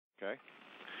Okay.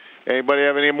 Anybody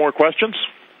have any more questions?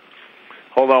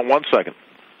 Hold on one second.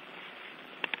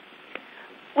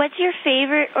 What's your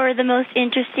favorite or the most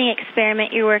interesting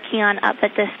experiment you're working on up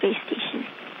at the space station?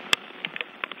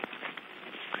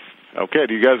 Okay,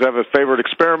 do you guys have a favorite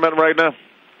experiment right now?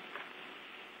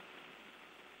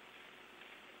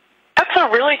 That's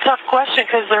a really tough question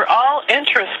because they're all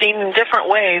interesting in different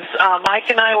ways. Mike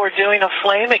and I were doing a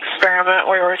flame experiment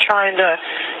where we were trying to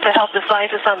help the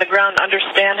scientists on the ground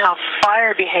understand how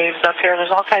fire behaves up here.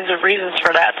 There's all kinds of reasons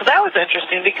for that. So that was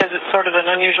interesting because it's sort of an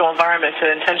unusual environment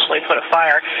to intentionally put a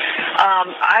fire.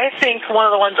 I think one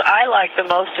of the ones I like the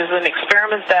most is an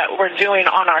experiment that we're doing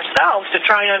on ourselves to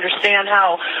try and understand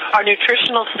how our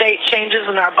nutritional state changes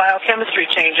and our biochemistry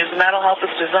changes, and that'll help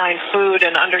us design food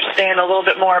and understand a little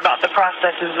bit more about the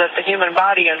processes that the human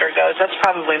body undergoes. That's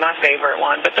probably my favorite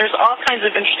one. But there's all kinds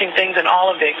of interesting things in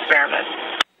all of the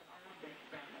experiments.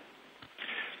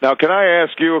 Now, can I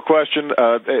ask you a question?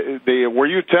 Were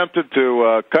you tempted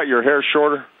to cut your hair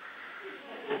shorter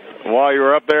while you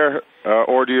were up there,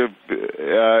 or do you?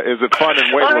 Is it fun and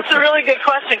weightless? Well, that's a really good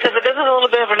question because it is a little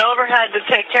bit of an overhead to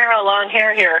take care of long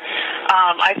hair here.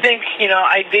 I think,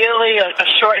 ideally a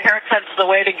short haircut's the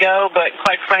way to go, but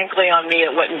quite frankly, on me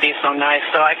it wouldn't be so nice,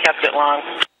 so I kept it long.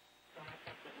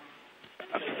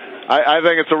 I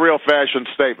think it's a real fashion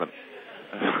statement.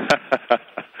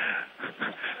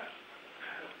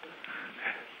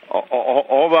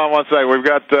 Hold on one second.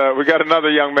 We got another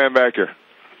young man back here.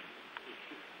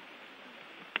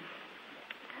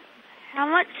 How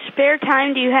much spare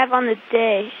time do you have in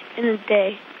the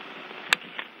day?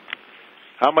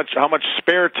 How much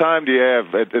spare time do you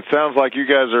have? It sounds like you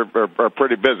guys are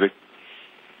pretty busy.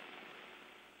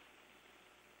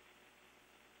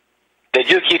 They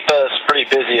do keep us pretty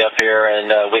busy up here,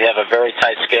 and we have a very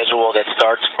tight schedule that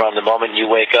starts from the moment you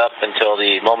wake up until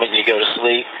the moment you go to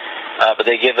sleep. But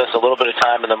they give us a little bit of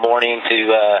time in the morning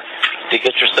to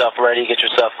get yourself ready, get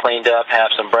yourself cleaned up, have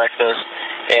some breakfast,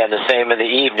 and the same in the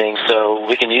evening. So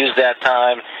we can use that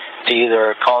time to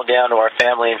either call down to our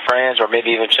family and friends or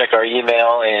maybe even check our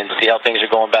email and see how things are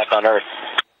going back on Earth.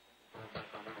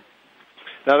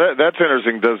 Now, that's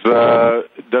interesting.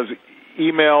 Does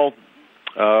email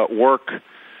work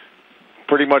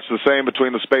pretty much the same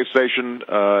between the space station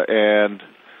and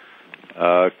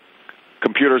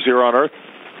computers here on Earth?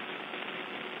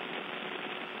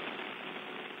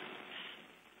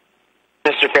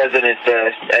 Mr. President,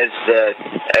 as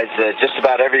just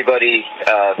about everybody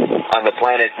on the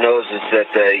planet knows, is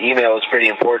that email is a pretty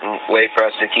important way for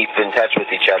us to keep in touch with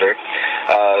each other.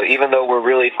 Even though we're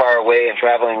really far away and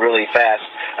traveling really fast,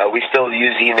 we still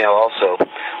use email also.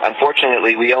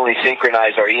 Unfortunately, we only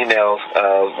synchronize our emails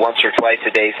once or twice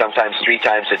a day, sometimes 3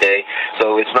 times a day,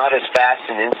 so it's not as fast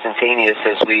and instantaneous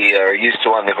as we are used to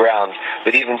on the ground.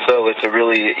 But even so, it's a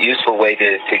really useful way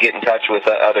to get in touch with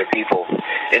other people.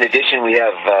 In addition, we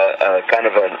have kind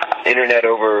of an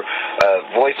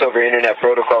voice over internet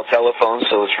protocol telephone,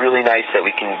 so it's really nice that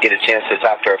we can get a chance to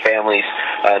talk to our families,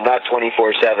 not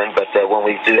 24/7, but when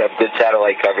we do have good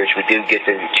satellite coverage, we do get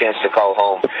the chance to call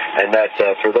home. And that,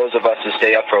 for those of us who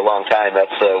stay up for a long time,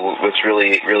 that's what's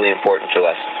really, really important to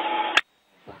us.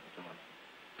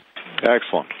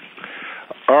 Excellent.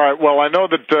 All right. Well, I know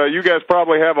that you guys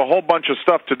probably have a whole bunch of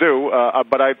stuff to do,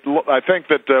 but I think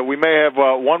that we may have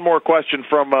one more question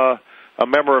from a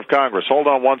member of Congress. Hold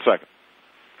on one second.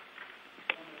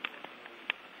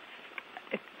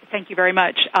 Thank you very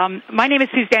much. My name is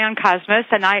Suzanne Cosmas,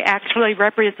 and I actually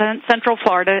represent Central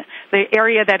Florida, the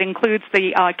area that includes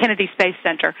the Kennedy Space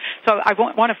Center. So I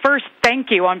want to first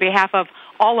thank you on behalf of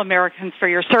all Americans for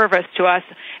your service to us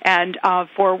and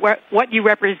for what you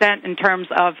represent in terms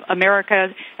of America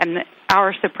and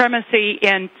our supremacy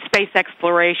in space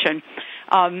exploration.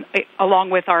 Along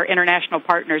with our international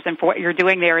partners, and for what you're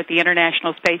doing there at the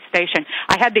International Space Station.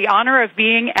 I had the honor of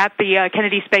being at the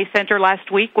Kennedy Space Center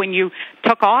last week when you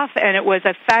took off, and it was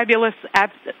a fabulous,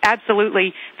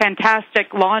 absolutely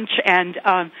fantastic launch, and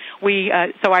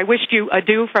so I wished you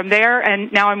adieu from there,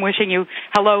 and now I'm wishing you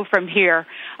hello from here.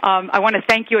 I want to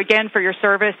thank you again for your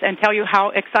service and tell you how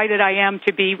excited I am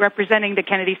to be representing the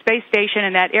Kennedy Space Station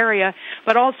in that area,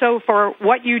 but also for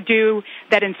what you do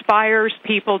that inspires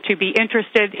people to be interested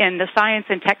in the science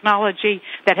and technology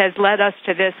that has led us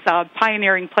to this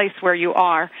pioneering place where you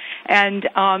are. And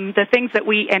the things that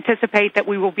we anticipate that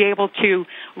we will be able to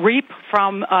reap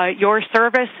from your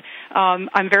service,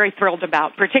 I'm very thrilled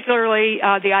about, particularly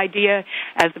the idea,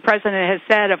 as the President has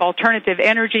said, of alternative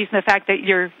energies and the fact that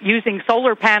you're using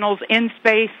solar panels in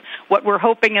space, what we're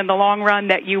hoping in the long run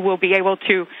that you will be able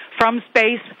to, from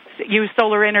space, use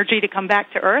solar energy to come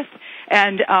back to Earth.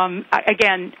 And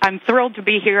again, I'm thrilled to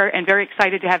be here and very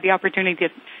excited to have the opportunity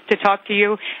to talk to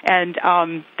you. And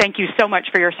thank you so much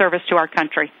for your service to our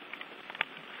country.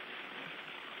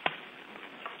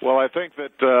 Well, I think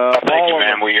that thank you,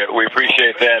 ma'am. We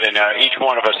appreciate that, and each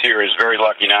one of us here is very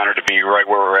lucky and honored to be right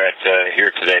where we're at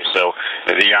here today. So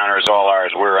the honor is all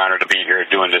ours. We're honored to be here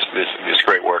doing this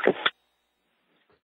great work.